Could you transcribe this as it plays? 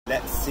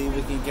Let's see if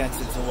we can get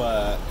it to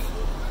work.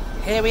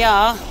 Here we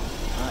are.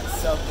 At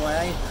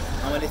Subway,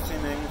 and we're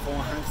listening for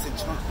Hank's and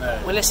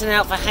Chocolate. We're listening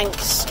out for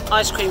Hank's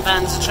ice cream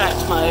van's attract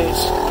mode.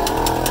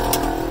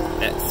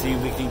 Let's see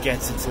if we can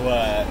get it to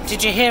work.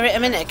 Did you hear it a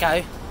minute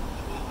ago?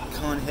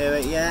 Can't hear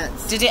it yet.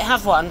 Did it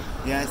have one?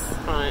 Yes.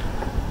 Right.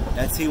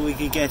 Let's see if we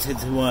can get it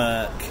to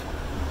work. Do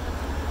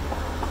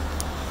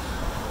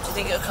you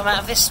think it'll come out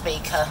of this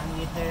speaker? Can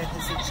you hear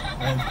his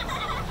attract?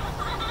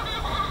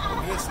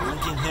 Yes, we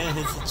can hear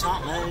his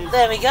attract mode.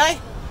 There we go.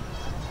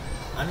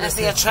 And There's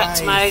the his attract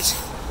face.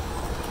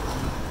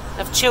 mode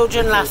of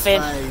children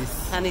laughing,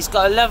 Face. and he's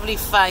got a lovely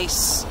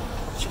face.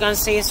 Should we go and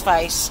see his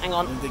face? Hang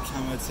on. Move the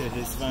camera to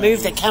his face.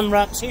 Move the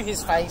camera to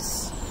his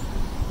face.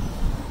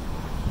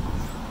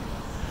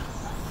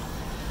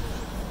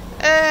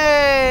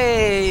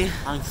 Hey!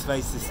 Hank's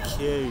face is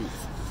cute.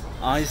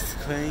 Ice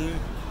cream.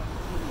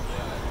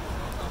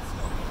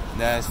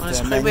 There's Ice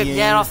the cream menu. whip.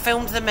 Yeah, I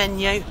filmed the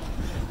menu.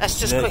 Let's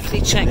just Look,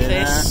 quickly check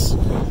vanilla. this.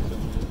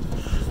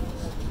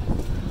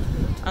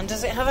 And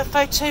does it have a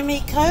photo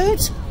me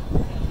code?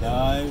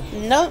 No.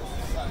 No.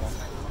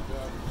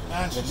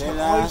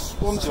 Vanilla,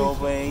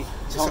 strawberry,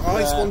 chocolate,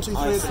 ice 1, 2,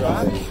 3 at the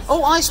back.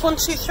 Oh, ice 1,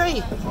 2, 3.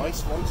 Ice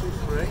 1, 2,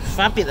 3.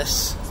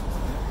 Fabulous.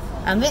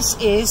 And this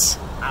is.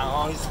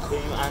 Ice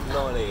cream and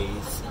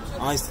lollies.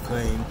 Ice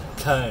cream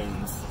This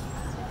cones.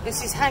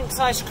 is Hank's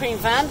ice cream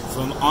van.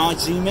 From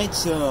R.G.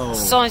 Mitchell.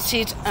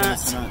 Sited at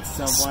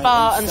Subway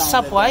Spa and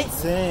Subway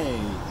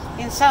Southend.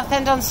 in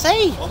Southend on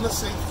Sea. On the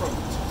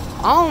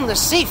seafront. On the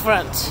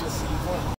seafront.